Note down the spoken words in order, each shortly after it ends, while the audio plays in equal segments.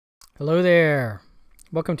Hello there.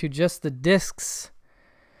 Welcome to Just the Discs.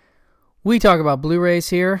 We talk about Blu-rays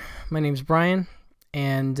here. My name's Brian,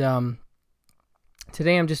 and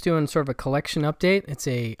today I'm just doing sort of a collection update. It's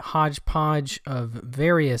a hodgepodge of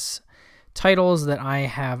various titles that I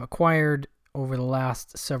have acquired over the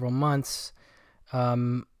last several months,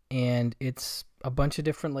 and it's a bunch of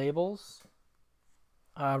different labels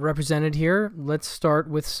represented here. Let's start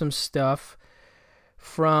with some stuff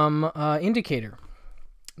from Indicator.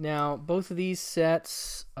 Now, both of these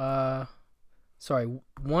sets, one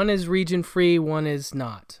is region-free, one is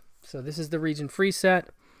not. So this is the region-free set.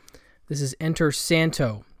 This is Enter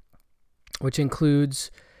Santo, which includes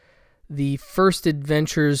the first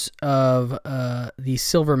adventures of the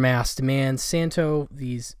Silver Masked Man, Santo,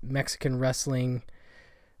 these Mexican wrestling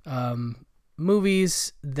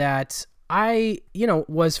movies that I,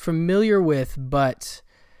 was familiar with, but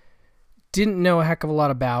didn't know a heck of a lot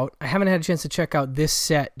about. I haven't had a chance to check out this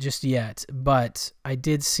set just yet, but I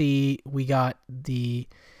did see we got the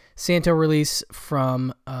Santo release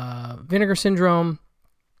from Vinegar Syndrome,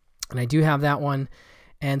 and I do have that one.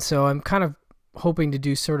 And so I'm kind of hoping to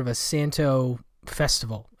do sort of a Santo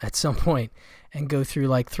festival at some point and go through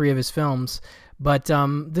like 3 of his films. But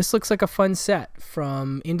this looks like a fun set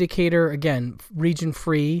from Indicator, again, region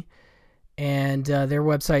free. And their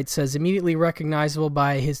website says, immediately recognizable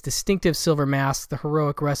by his distinctive silver mask, the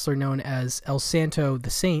heroic wrestler known as El Santo the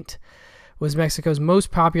Saint was Mexico's most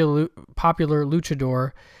popular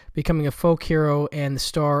luchador, becoming a folk hero and the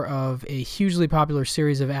star of a hugely popular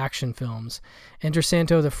series of action films. Enter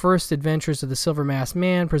Santo, the first adventures of the Silver Masked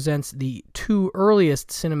Man, presents the 2 earliest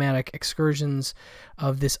cinematic excursions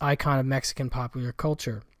of this icon of Mexican popular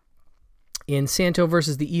culture. In Santo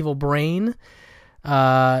versus the Evil Brain,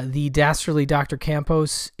 the dastardly Dr.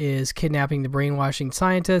 Campos is kidnapping the brainwashing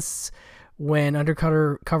scientists. When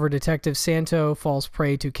undercover detective Santo falls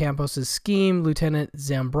prey to Campos's scheme, Lieutenant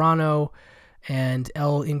Zambrano and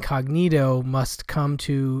El Incognito must come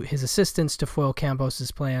to his assistance to foil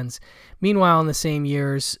Campos's plans. Meanwhile, in the same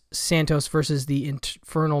years, Santos versus the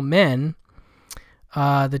Infernal Men,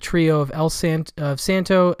 the trio of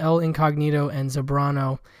Santo, El Incognito, and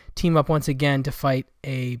Zambrano team up once again to fight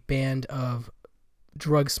a band of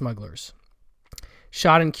drug smugglers.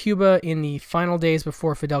 Shot in Cuba in the final days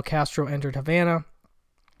before Fidel Castro entered Havana,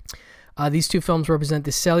 these 2 films represent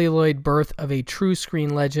the celluloid birth of a true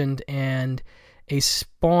screen legend and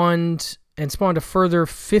spawned a further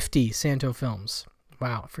 50 Santo films.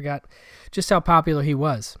 Wow, I forgot just how popular he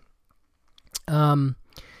was.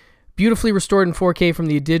 Beautifully restored in 4K from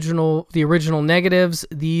the original negatives,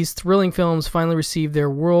 these thrilling films finally received their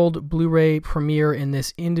world Blu-ray premiere in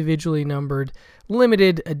this individually numbered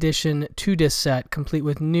limited edition 2-disc set, complete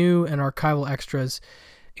with new and archival extras,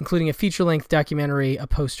 including a feature-length documentary, a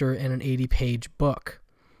poster, and an 80-page book.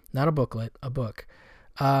 Not a booklet, a book.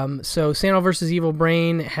 So Santo vs. Evil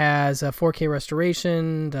Brain has a 4K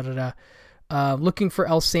restoration. Looking for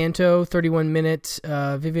El Santo, 31-minute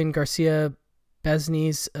Vivian Garcia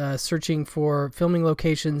Besney's searching for filming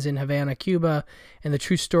locations in Havana, Cuba, and the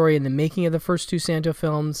true story in the making of the first 2 Santo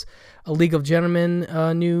films. A League of Gentlemen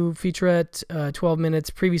new featurette, 12 minutes.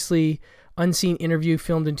 Previously unseen interview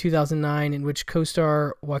filmed in 2009 in which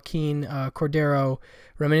co-star Joaquin Cordero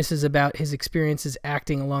reminisces about his experiences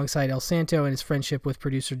acting alongside El Santo and his friendship with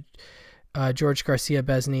producer George Garcia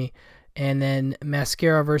Besney. And then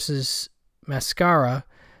Mascara versus Mascara,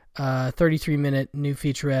 33-minute new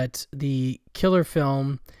featurette, the killer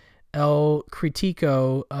film El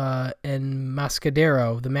Critico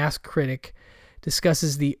Enmascarado, the mask critic,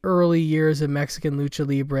 discusses the early years of Mexican lucha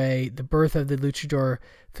libre, the birth of the luchador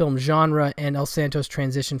film genre, and El Santo's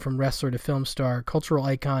transition from wrestler to film star, cultural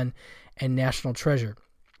icon, and national treasure.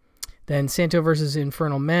 Then Santo versus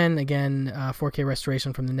Infernal Men, again, 4K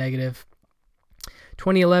restoration from the negative.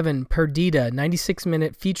 2011, Perdida,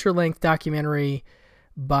 96-minute feature-length documentary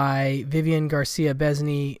by Vivian Garcia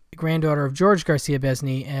Besney, granddaughter of George Garcia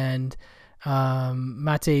Besney, and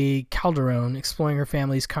Mate Calderon, exploring her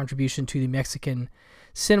family's contribution to the Mexican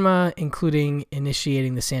cinema, including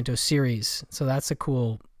initiating the Santo series. So that's a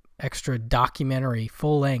cool extra documentary,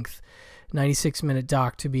 full-length, 96-minute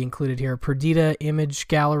doc to be included here. Perdida Image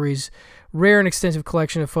Gallery's rare and extensive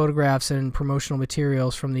collection of photographs and promotional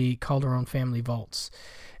materials from the Calderon family vaults.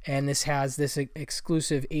 And this has this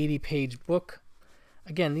exclusive 80-page book.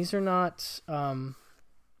 Again, these are not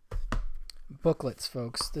booklets,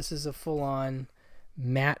 folks. This is a full-on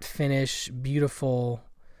matte finish, beautiful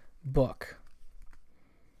book.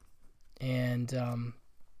 And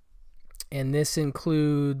this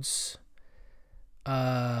includes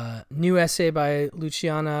New essay by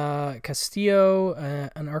Luciana Castillo,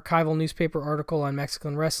 an archival newspaper article on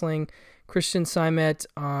Mexican wrestling. Christian Simet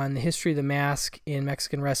on the history of the mask in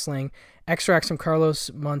Mexican wrestling. Extracts from Carlos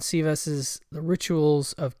Monsivas' The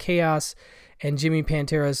Rituals of Chaos and Jimmy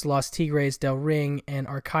Pantera's Los Tigres del Ring, an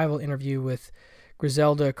archival interview with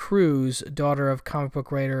Griselda Cruz, daughter of comic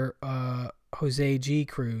book writer Jose G.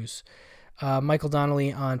 Cruz. Michael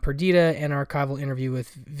Donnelly on Perdita, an archival interview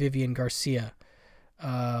with Vivian Garcia.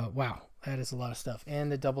 Wow, that is a lot of stuff. And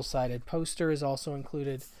the double-sided poster is also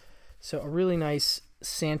included. So a really nice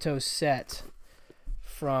Santos set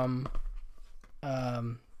from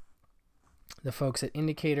the folks at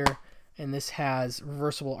Indicator. And this has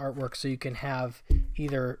reversible artwork, so you can have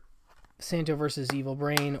either Santo versus Evil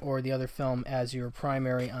Brain or the other film as your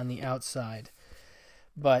primary on the outside.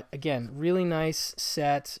 But again, really nice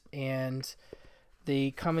set, and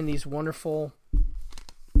they come in these wonderful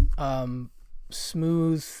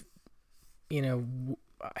smooth,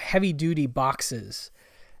 heavy-duty boxes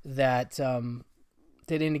that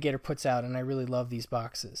that Indicator puts out, and I really love these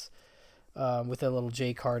boxes with a little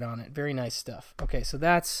J card on it. Very nice stuff. Okay, so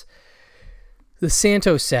that's the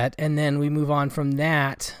Santo set, and then we move on from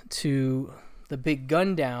that to the Big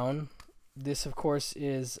Gun Down. This, of course,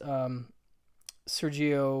 is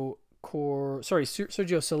Sergio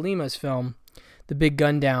Solima's film, The Big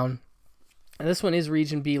Gun Down. And this one is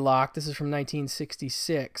Region B locked. This is from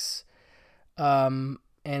 1966, and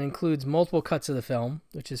includes multiple cuts of the film,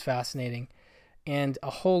 which is fascinating, and a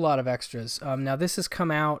whole lot of extras. Now, this has come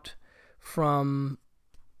out from,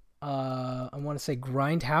 I want to say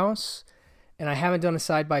Grindhouse, and I haven't done a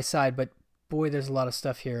side-by-side, but boy, there's a lot of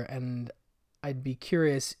stuff here, and I'd be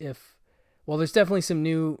curious if, well, there's definitely some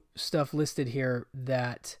new stuff listed here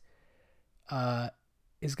that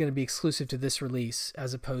is going to be exclusive to this release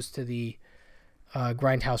as opposed to the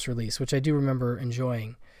Grindhouse release, which I do remember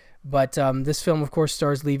enjoying. But this film, of course,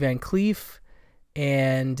 stars Lee Van Cleef,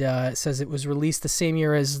 and it says it was released the same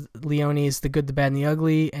year as Leone's The Good, the Bad, and the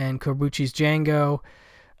Ugly and Corbucci's Django.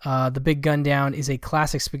 The Big Gun Down is a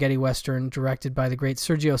classic spaghetti western directed by the great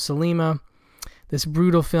Sergio Solima. This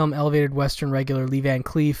brutal film elevated western regular Lee Van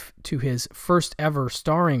Cleef to his first ever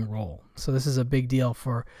starring role. So this is a big deal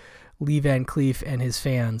for Lee Van Cleef and his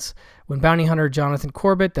fans. When bounty hunter Jonathan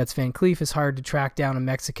Corbett, that's Van Cleef, is hired to track down a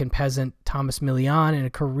Mexican peasant, Thomas Milian, in a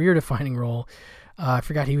career-defining role, I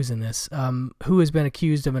forgot he was in this, who has been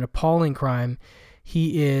accused of an appalling crime.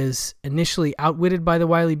 He is initially outwitted by the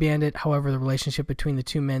wily bandit. However, the relationship between the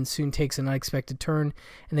two men soon takes an unexpected turn,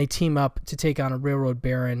 and they team up to take on a railroad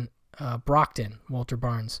baron, Brockton, Walter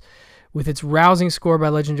Barnes. With its rousing score by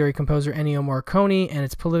legendary composer Ennio Morricone and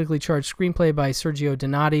its politically charged screenplay by Sergio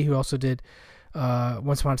Donati, who also did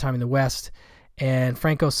Once Upon a Time in the West, and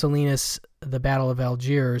Franco Salinas' The Battle of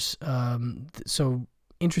Algiers. So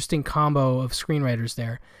interesting combo of screenwriters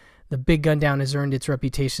there. The Big Gun Down has earned its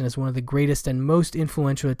reputation as one of the greatest and most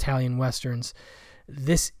influential Italian westerns.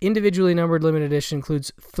 This individually numbered limited edition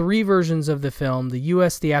includes 3 versions of the film: the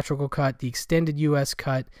U.S. theatrical cut, the extended U.S.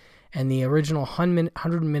 cut, and the original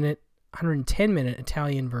 110-minute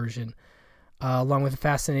Italian version, along with a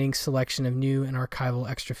fascinating selection of new and archival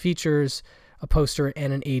extra features, a poster,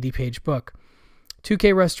 and an 80-page book.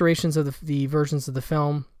 2K restorations of the versions of the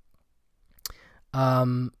film,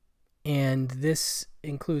 and this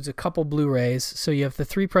includes a couple Blu-rays. So you have the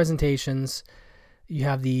 3 presentations. You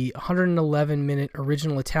have the 111-minute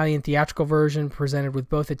original Italian theatrical version presented with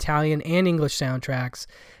both Italian and English soundtracks,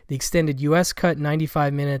 the extended U.S. cut,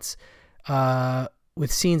 95 minutes,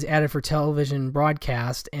 with scenes added for television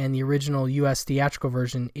broadcast, and the original U.S. theatrical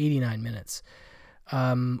version, 89 minutes.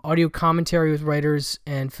 Audio commentary with writers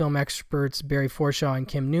and film experts Barry Forshaw and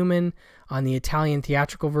Kim Newman on the Italian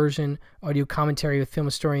theatrical version. Audio commentary with film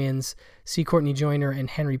historians C. Courtney Joyner and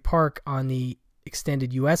Henry Park on the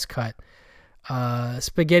extended U.S. cut.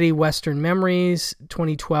 Spaghetti Western Memories,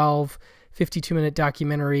 2012, 52-minute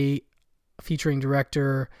documentary featuring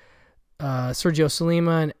director Sergio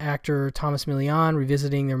Solima and actor Thomas Milian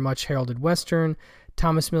revisiting their much-heralded Western.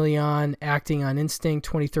 Thomas Milian acting on instinct,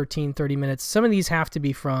 2013, 30 minutes. Some of these have to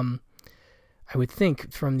be from, I would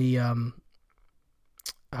think, from the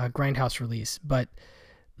Grindhouse release, but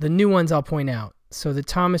the new ones I'll point out. So the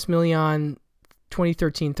Thomas Milian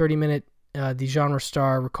 2013 30-minute, the genre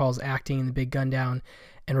star recalls acting in The Big Gun Down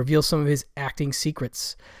and reveals some of his acting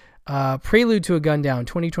secrets. Prelude to a Gun Down,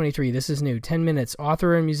 2023. This is new. 10 minutes.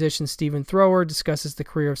 Author and musician Stephen Thrower discusses the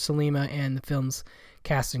career of Solima and the film's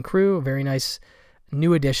cast and crew. A very nice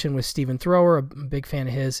new edition with Stephen Thrower, a big fan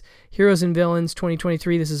of his. Heroes and Villains,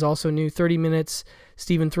 2023. This is also new. 30 minutes.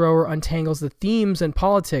 Stephen Thrower untangles the themes and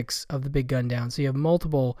politics of The Big Gun Down. So you have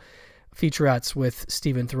multiple featurettes with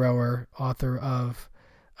Stephen Thrower, author of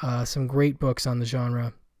some great books on the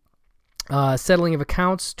genre. Settling of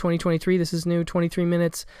Accounts, 2023. This is new, 23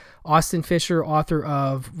 minutes. Austin Fisher, author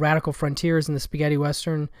of Radical Frontiers in the Spaghetti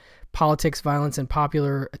Western, Politics, Violence, and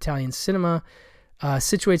Popular Italian Cinema,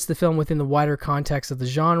 situates the film within the wider context of the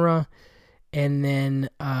genre. And then,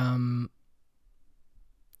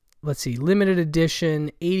 let's see, limited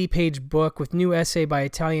edition, 80-page book with new essay by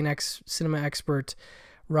Italian cinema expert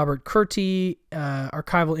Robert Curti,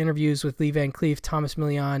 archival interviews with Lee Van Cleef, Thomas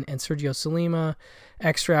Milian, and Sergio Salima,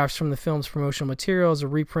 extracts from the film's promotional materials, a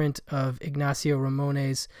reprint of Ignacio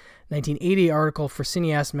Ramone's 1980 article for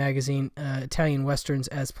Cineast magazine, Italian Westerns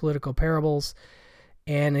as Political Parables,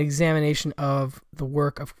 and an examination of the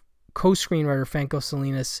work of co-screenwriter Franco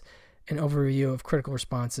Salinas, an overview of critical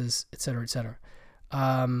responses, etc., etc.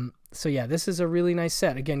 So yeah, this is a really nice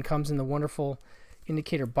set. Again, comes in the wonderful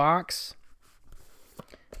indicator box.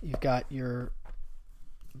 You've got your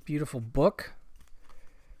beautiful book.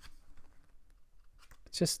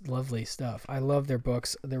 It's just lovely stuff. I love their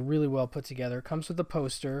books. They're really well put together. Comes with a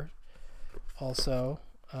poster also.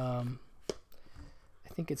 I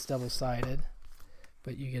think it's double-sided,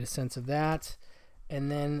 but you get a sense of that. And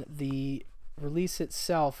then the release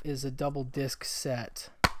itself is a double disc set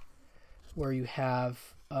where you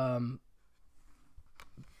have the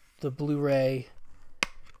Blu-ray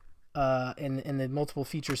and the multiple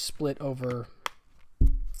features split over,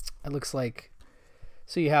 it looks like,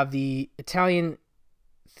 so you have the Italian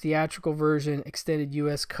theatrical version, extended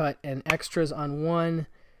US cut, and extras on one,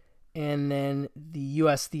 and then the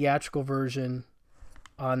US theatrical version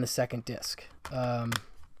on the second disc.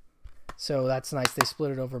 So that's nice. They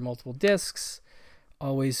split it over multiple discs.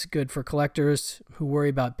 Always good for collectors who worry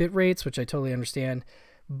about bit rates, which I totally understand,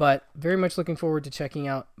 but very much looking forward to checking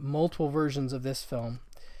out multiple versions of this film,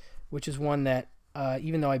 which is one that,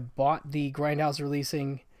 even though I bought the Grindhouse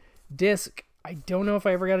releasing disc, I don't know if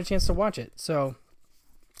I ever got a chance to watch it. So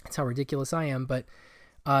that's how ridiculous I am, but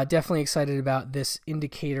definitely excited about this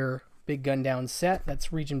Indicator Big Gun Down set.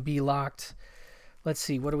 That's Region B locked. Let's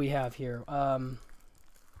see, what do we have here?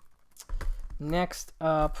 Next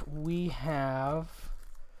up, we have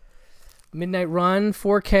Midnight Run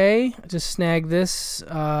 4K. I just snagged this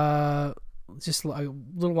just a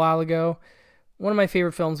little while ago. One of my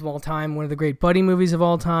favorite films of all time, one of the great buddy movies of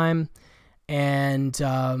all time. And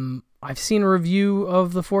I've seen a review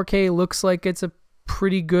of the 4K. Looks like it's a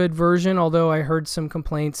pretty good version, although I heard some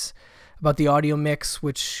complaints about the audio mix,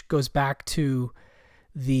 which goes back to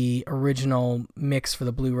the original mix for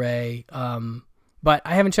the Blu-ray. But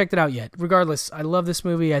I haven't checked it out yet. Regardless, I love this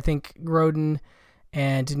movie. I think Grodin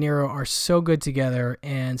and De Niro are so good together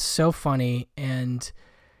and so funny. And,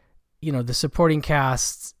 you know, the supporting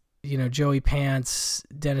cast, you know, Joey Pants,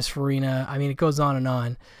 Dennis Farina. I mean, it goes on and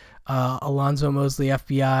on. Alonzo Mosley,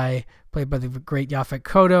 FBI, played by the great Yaphet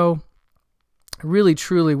Kotto. Really,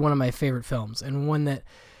 truly one of my favorite films, and one that,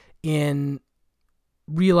 in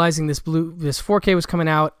realizing this 4K was coming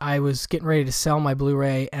out, I was getting ready to sell my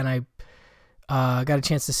Blu-ray, and I got a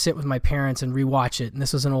chance to sit with my parents and rewatch it. And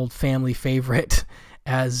this was an old family favorite,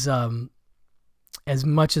 as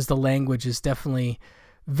much as the language is definitely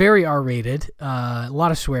very R-rated, a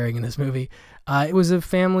lot of swearing in this movie. It was a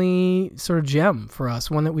family sort of gem for us,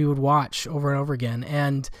 one that we would watch over and over again.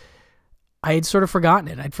 And I had sort of forgotten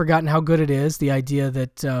it. I'd forgotten how good it is. The idea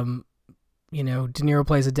that, you know, De Niro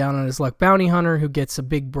plays a down on his luck bounty hunter who gets a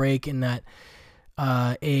big break in that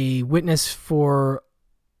a witness for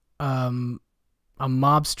a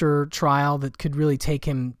mobster trial that could really take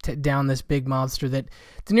him down, this big mobster that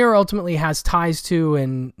De Niro ultimately has ties to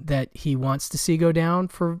and that he wants to see go down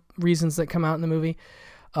for reasons that come out in the movie.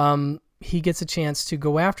 He gets a chance to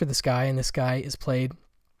go after this guy, and this guy is played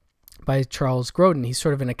by Charles Grodin. He's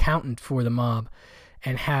sort of an accountant for the mob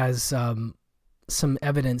and has some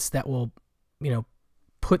evidence that will, you know,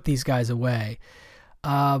 put these guys away.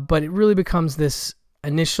 But it really becomes this,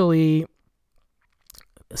 initially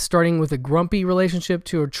starting with a grumpy relationship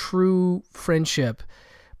to a true friendship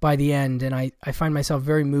by the end, and I find myself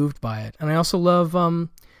very moved by it. And I also love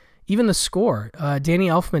even the score. Danny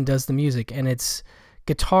Elfman does the music, and it's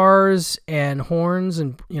guitars and horns,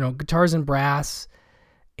 and, you know, guitars and brass,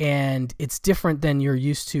 and it's different than you're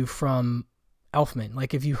used to from Elfman.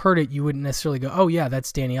 Like, if you heard it, you wouldn't necessarily go, oh yeah,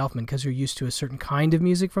 that's Danny Elfman, because you're used to a certain kind of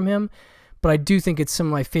music from him. But I do think it's some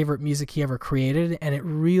of my favorite music he ever created, and it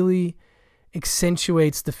really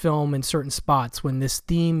accentuates the film in certain spots. When this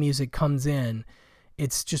theme music comes in,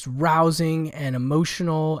 it's just rousing and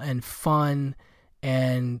emotional and fun,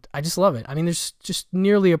 and I just love it. I mean, there's just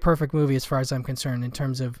nearly a perfect movie as far as I'm concerned in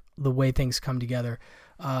terms of the way things come together.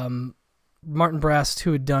 Martin Brest,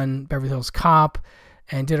 who had done Beverly Hills Cop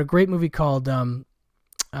and did a great movie called Going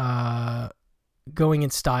in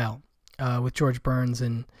Style with George Burns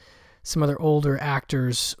and some other older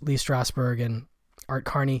actors, Lee Strasberg and Art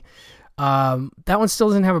Carney. That one still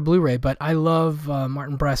doesn't have a Blu-ray, but I love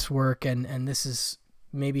Martin Brest's work, and this is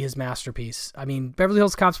maybe his masterpiece. I mean, Beverly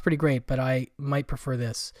Hills Cop's pretty great, but I might prefer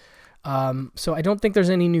this. So I don't think there's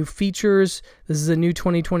any new features. This is a new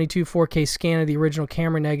 2022 4K scan of the original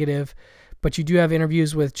camera negative, but you do have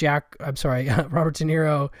interviews with Robert De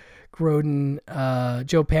Niro, Grodin,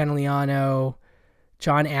 Joe Pantoliano,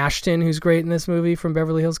 John Ashton, who's great in this movie from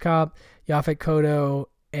Beverly Hills Cop, Yaphet Kotto,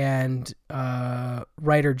 and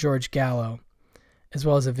writer George Gallo, as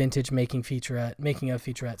well as a vintage making of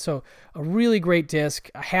featurette. So a really great disc.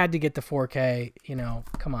 I had to get the 4K.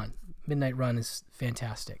 Come on, Midnight Run is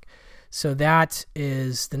fantastic. So that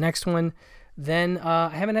is the next one. Then I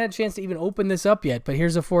haven't had a chance to even open this up yet, but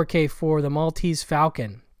here's a 4K for The Maltese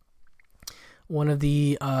Falcon, one of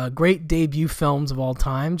the great debut films of all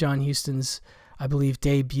time. John Huston's, I believe,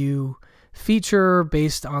 debut feature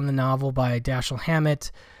based on the novel by Dashiell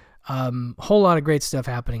Hammett. Whole lot of great stuff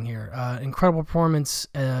happening here. Incredible performance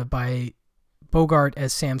by Bogart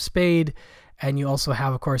as Sam Spade, and you also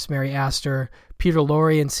have, of course, Mary Astor, Peter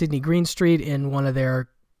Lorre, and Sidney Greenstreet in one of their,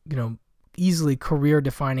 easily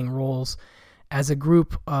career-defining roles as a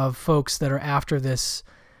group of folks that are after this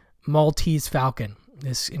Maltese Falcon,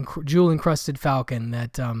 this jewel-encrusted falcon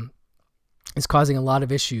that is causing a lot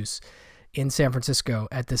of issues in San Francisco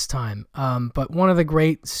at this time. But one of the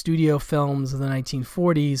great studio films of the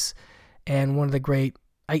 1940s, and one of the great,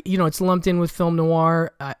 it's lumped in with film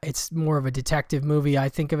noir. It's more of a detective movie, I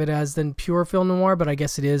think of it as, than pure film noir, but I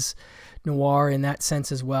guess it is noir in that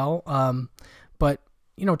sense as well. But,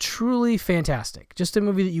 truly fantastic. Just a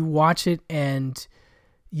movie that you watch it and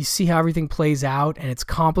you see how everything plays out, and it's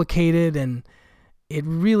complicated, and it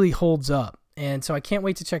really holds up. And so I can't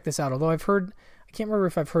wait to check this out. Although I can't remember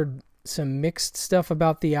if I've heard some mixed stuff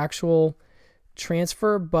about the actual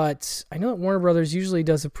transfer, but I know that Warner Brothers usually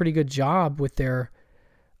does a pretty good job with their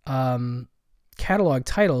catalog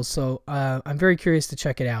titles, so I'm very curious to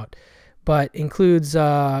check it out. But includes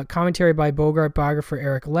commentary by Bogart biographer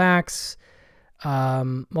Eric Lax,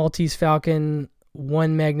 Maltese Falcon,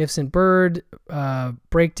 One Magnificent Bird,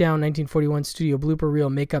 Breakdown 1941 studio blooper reel,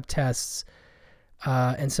 makeup tests,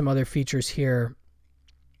 and some other features here.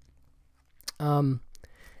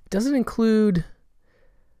 Doesn't include,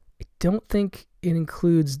 I don't think it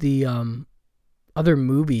includes the other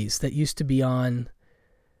movies that used to be on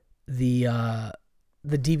the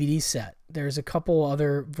DVD set. There's a couple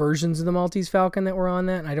other versions of the Maltese Falcon that were on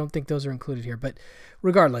that, and I don't think those are included here. But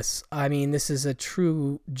regardless, I mean, this is a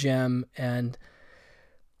true gem, and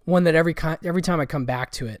one that every time I come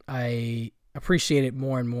back to it, I appreciate it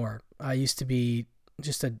more and more. I used to be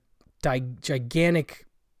just a gigantic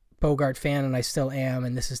Bogart fan, and I still am,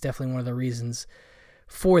 and this is definitely one of the reasons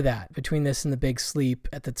for that. Between this and The Big Sleep,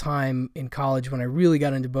 at the time in college when I really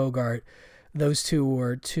got into Bogart, those two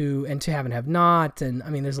were two, and To Have and Have Not, and I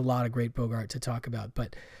mean, there's a lot of great Bogart to talk about,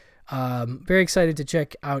 but very excited to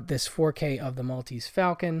check out this 4K of The Maltese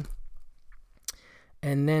Falcon.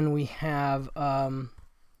 And then we have got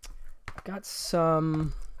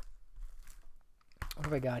some, what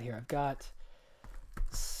have I got here? I've got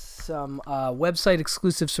some website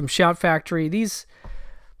exclusives from Shout Factory. The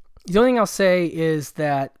only thing I'll say is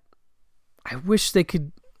that I wish they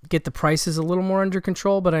could get the prices a little more under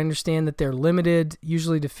control, but I understand that they're limited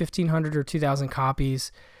usually to 1,500 or 2,000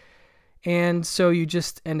 copies, and so you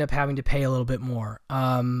just end up having to pay a little bit more.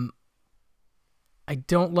 I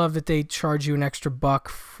don't love that they charge you an extra $1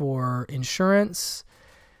 for insurance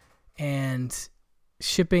and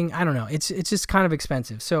shipping. I don't know. It's just kind of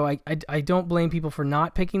expensive. So I don't blame people for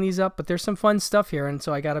not picking these up, but there's some fun stuff here, and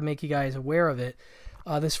so I got to make you guys aware of it.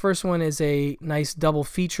 This first one is a nice double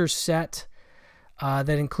feature set that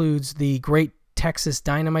includes the Great Texas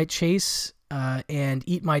Dynamite Chase and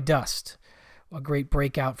Eat My Dust, a great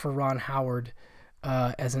breakout for Ron Howard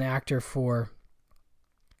as an actor for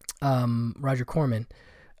Roger Corman.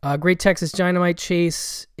 Great Texas Dynamite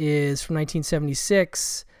Chase is from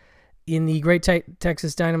 1976. In the Great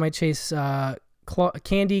Texas Dynamite Chase,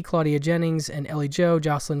 Candy, Claudia Jennings, and Ellie Joe,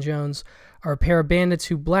 Jocelyn Jones, are a pair of bandits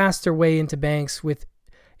who blast their way into banks with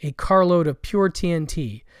a carload of pure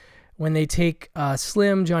TNT. When they take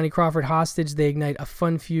Slim, Johnny Crawford, hostage, they ignite a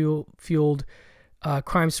fun-fueled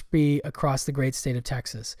crime spree across the great state of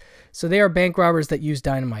Texas. So they are bank robbers that use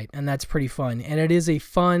dynamite, and that's pretty fun. And it is a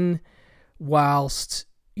fun, whilst,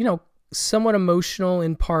 somewhat emotional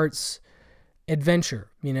in parts, adventure.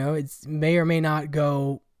 It may or may not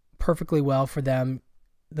go perfectly well for them.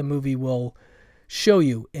 the movie will show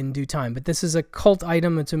you in due time. But this is a cult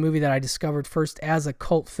item. It's a movie that I discovered first as a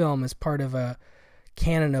cult film, as part of a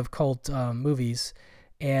canon of cult movies.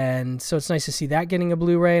 And so it's nice to see that getting a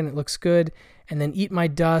Blu-ray, and it looks good. And then Eat My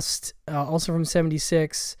Dust, also from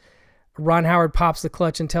 76. Ron Howard pops the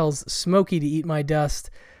clutch and tells Smokey to eat my dust.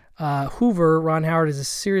 Hoover, Ron Howard, is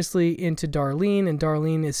seriously into Darlene, and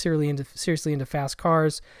Darlene is seriously into fast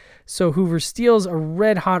cars. So Hoover steals a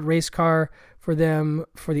red-hot race car for them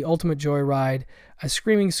for the ultimate joyride, a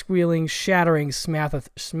screaming, squealing, shattering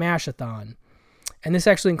smash-a-thon. And this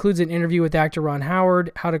actually includes an interview with actor Ron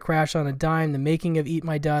Howard, How to Crash on a Dime, the making of Eat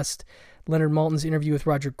My Dust, Leonard Maltin's interview with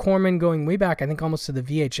Roger Corman, going way back, I think almost to the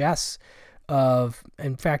VHS of,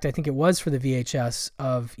 in fact, I think it was for the VHS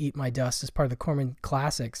of Eat My Dust as part of the Corman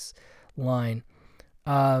Classics line.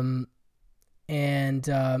 And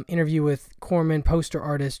interview with Corman poster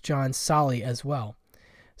artist John Solly as well.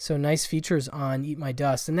 So nice features on Eat My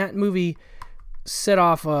Dust. And that movie set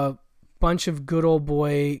off a bunch of good old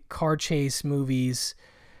boy car chase movies,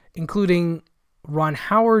 including Ron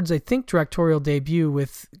Howard's, I think, directorial debut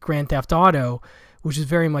with Grand Theft Auto, which is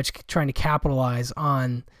very much trying to capitalize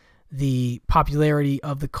on the popularity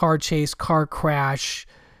of the car chase, car crash,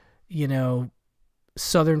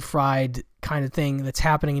 Southern fried kind of thing that's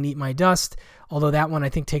happening in Eat My Dust, although that one I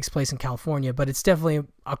think takes place in California, but it's definitely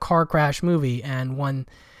a car crash movie, and one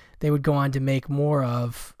they would go on to make more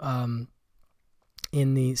of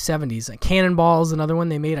in the 70s. Cannonball is another one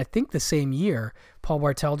they made, I think, the same year. Paul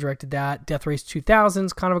Bartel directed that. Death Race 2000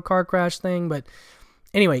 is kind of a car crash thing, but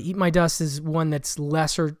anyway, Eat My Dust is one that's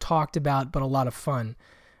lesser talked about, but a lot of fun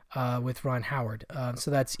with Ron Howard. So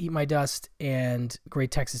that's Eat My Dust and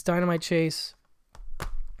Great Texas Dynamite Chase.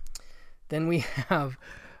 Then we have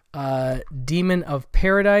Demon of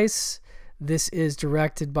Paradise. This is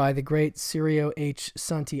directed by the great Cirio H.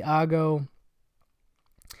 Santiago.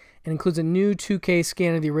 It includes a new 2K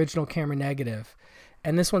scan of the original camera negative.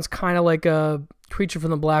 And this one's kind of like a Creature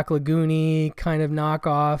from the Black Lagoon-y kind of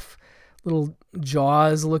knockoff, little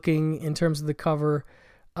Jaws looking in terms of the cover.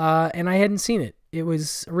 And I hadn't seen it. It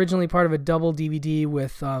was originally part of a double DVD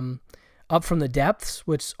with Up From the Depths,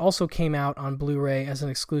 which also came out on Blu-ray as an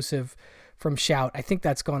exclusive from Shout. I think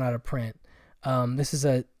that's gone out of print. This is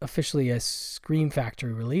officially a Scream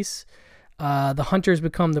Factory release. The hunters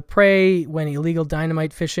become the prey when illegal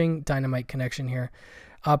dynamite fishing, dynamite connection here,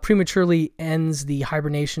 prematurely ends the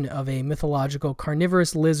hibernation of a mythological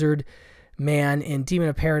carnivorous lizard man in Demon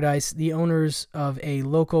of Paradise. The owners of a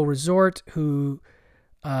local resort whose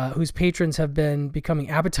patrons have been becoming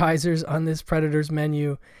appetizers on this predator's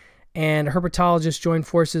menu, and herpetologists join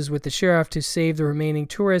forces with the sheriff to save the remaining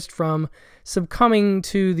tourist from succumbing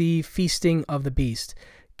to the feasting of the beast.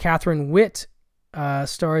 Catherine Witt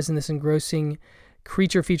stars in this engrossing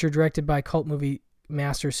creature feature directed by cult movie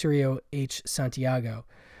master Cirio H. Santiago.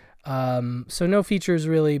 So no features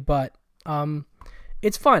really, but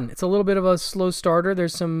it's fun. It's a little bit of a slow starter.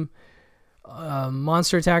 There's some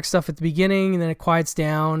monster attack stuff at the beginning, and then it quiets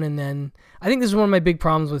down. And then I think this is one of my big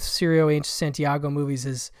problems with Cirio H. Santiago movies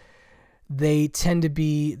is they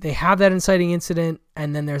have that inciting incident,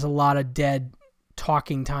 and then there's a lot of dead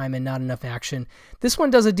talking time and not enough action. This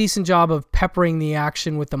one does a decent job of peppering the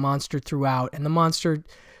action with the monster throughout, and the monster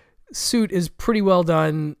suit is pretty well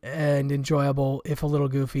done and enjoyable, if a little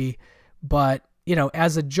goofy. But,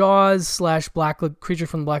 as a Jaws / Creature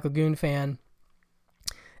from the Black Lagoon fan,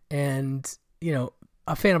 and,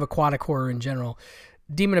 a fan of aquatic horror in general,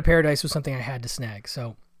 Demon of Paradise was something I had to snag.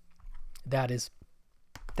 So that is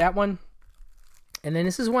that one. And then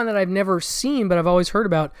this is one that I've never seen, but I've always heard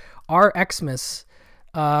about, Our Xmas.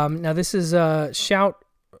 Now this is a Shout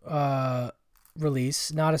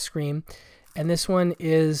release, not a Scream. And this one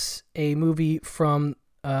is a movie from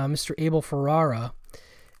Mr. Abel Ferrara.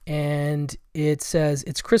 And it says,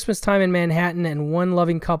 it's Christmas time in Manhattan, and one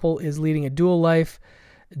loving couple is leading a dual life.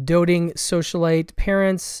 Doting socialite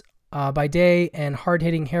parents by day and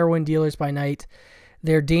hard-hitting heroin dealers by night.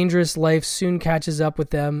 Their dangerous life soon catches up with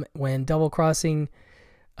them when double-crossing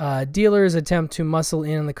dealers attempt to muscle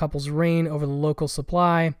in on the couple's reign over the local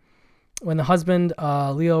supply. When the husband,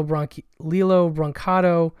 Lilo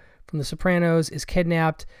Brancato from The Sopranos, is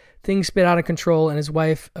kidnapped, things spit out of control, and his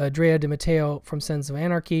wife, Andrea Di Matteo from Sons of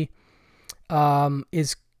Anarchy,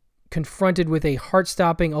 is confronted with a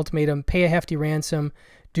heart-stopping ultimatum: pay a hefty ransom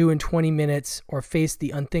due in 20 minutes or face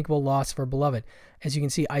the unthinkable loss of her beloved. As you can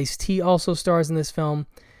see, Ice-T also stars in this film.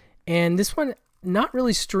 And this one, not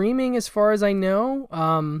really streaming as far as I know,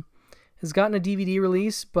 has gotten a DVD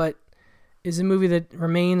release, but is a movie that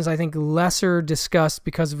remains, I think, lesser discussed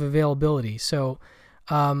because of availability. So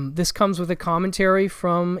This comes with a commentary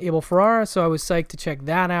from Abel Ferrara, so I was psyched to check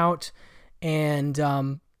that out. And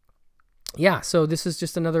yeah, so this is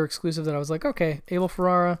just another exclusive that I was like, okay, Abel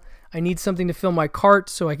Ferrara, I need something to fill my cart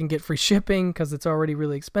so I can get free shipping because it's already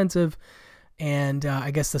really expensive. And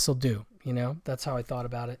I guess this will do, you know, that's how I thought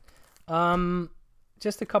about it.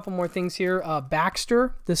 Just a couple more things here.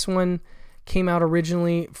 Baxter, this one came out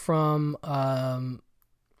originally from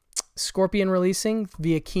Scorpion Releasing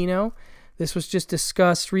via Kino. This was just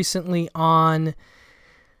discussed recently on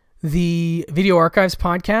the Video Archives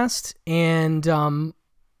podcast, and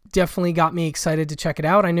definitely got me excited to check it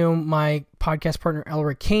out. I know my podcast partner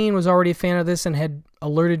Elric Kane was already a fan of this and had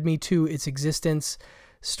alerted me to its existence.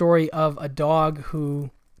 Story of a dog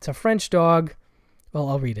who, it's a French dog. Well,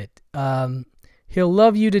 I'll read it. He'll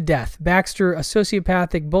love you to death. Baxter, a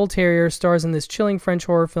sociopathic bull terrier, stars in this chilling French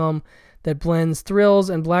horror film that blends thrills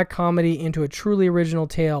and black comedy into a truly original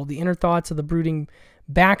tale. The inner thoughts of the brooding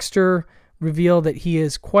Baxter reveal that he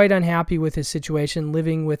is quite unhappy with his situation,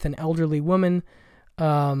 living with an elderly woman.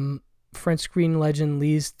 French screen legend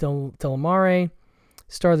Lise Delamare,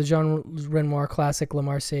 star of the Jean Renoir classic La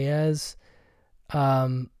Marseillaise,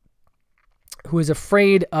 who is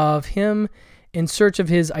afraid of him. In search of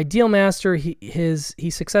his ideal master, he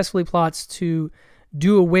successfully plots to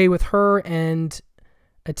do away with her and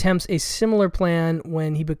attempts a similar plan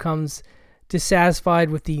when he becomes dissatisfied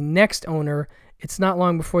with the next owner. It's not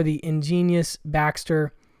long before the ingenious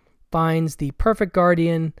Baxter finds the perfect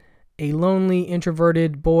guardian, a lonely,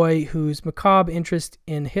 introverted boy whose macabre interest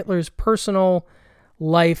in Hitler's personal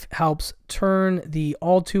life helps turn the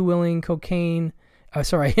all-too-willing canine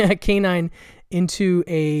into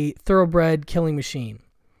a thoroughbred killing machine.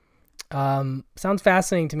 Sounds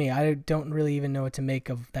fascinating to me. I don't really even know what to make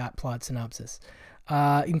of that plot synopsis.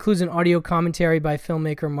 Includes an audio commentary by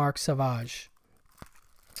filmmaker Marc Savage.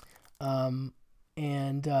 Yeah,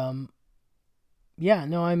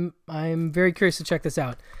 no, I'm very curious to check this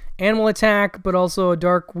out. Animal Attack, but also a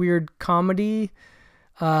dark, weird comedy.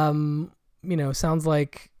 You know, sounds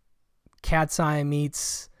like Cat's Eye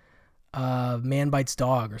meets Man Bites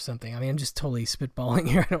Dog or something. I mean, I'm just totally spitballing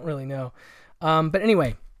here. I don't really know. But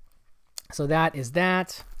anyway, so that is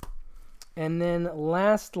that. And then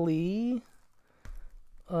lastly,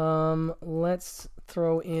 let's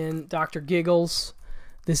throw in Dr. Giggles.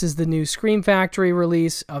 This is the new Scream Factory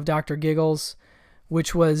release of Dr. Giggles,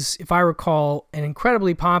 which was, if I recall, an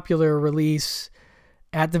incredibly popular release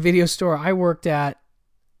at the video store I worked at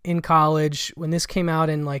in college when this came out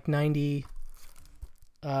in like 92.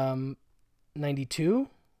 Yeah.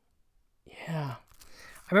 I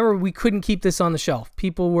remember we couldn't keep this on the shelf.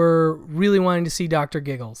 People were really wanting to see Dr.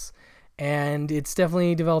 Giggles. And it's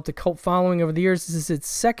definitely developed a cult following over the years. This is its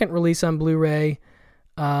second release on Blu-ray.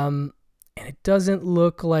 And it doesn't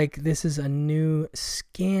look like this is a new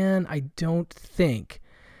scan, I don't think.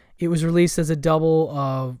 It was released as a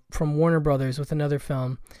double from Warner Brothers with another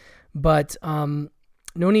film. But no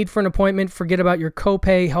need for an appointment. Forget about your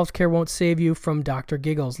copay. Healthcare won't save you from Dr.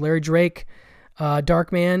 Giggles. Larry Drake,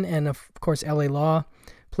 Darkman, and of course L.A. Law,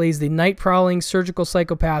 plays the night-prowling surgical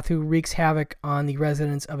psychopath who wreaks havoc on the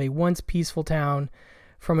residents of a once peaceful town.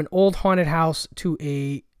 From an old haunted house to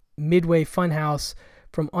a midway funhouse,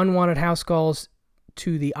 from unwanted house calls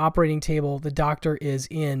to the operating table, the doctor is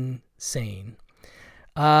insane.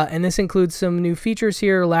 And this includes some new features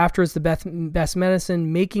here. Laughter is the best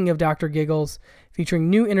medicine, Making of Dr. Giggles, featuring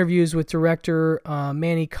new interviews with director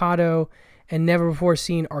Manny Cotto, and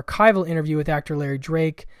never-before-seen archival interview with actor Larry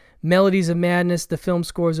Drake. Melodies of Madness, the film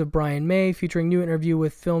scores of Brian May, featuring new interview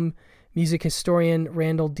with film music historian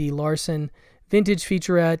Randall D. Larson, vintage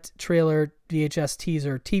featurette, trailer, VHS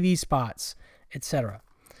teaser, TV spots, etc.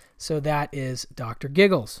 So that is Dr.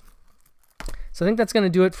 Giggles. So I think that's going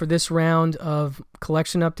to do it for this round of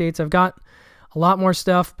collection updates. I've got a lot more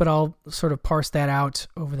stuff, but I'll sort of parse that out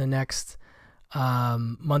over the next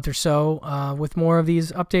month or so with more of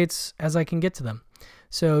these updates as I can get to them.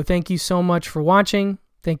 So thank you so much for watching.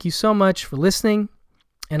 Thank you so much for listening,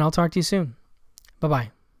 and I'll talk to you soon.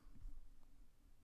 Bye-bye.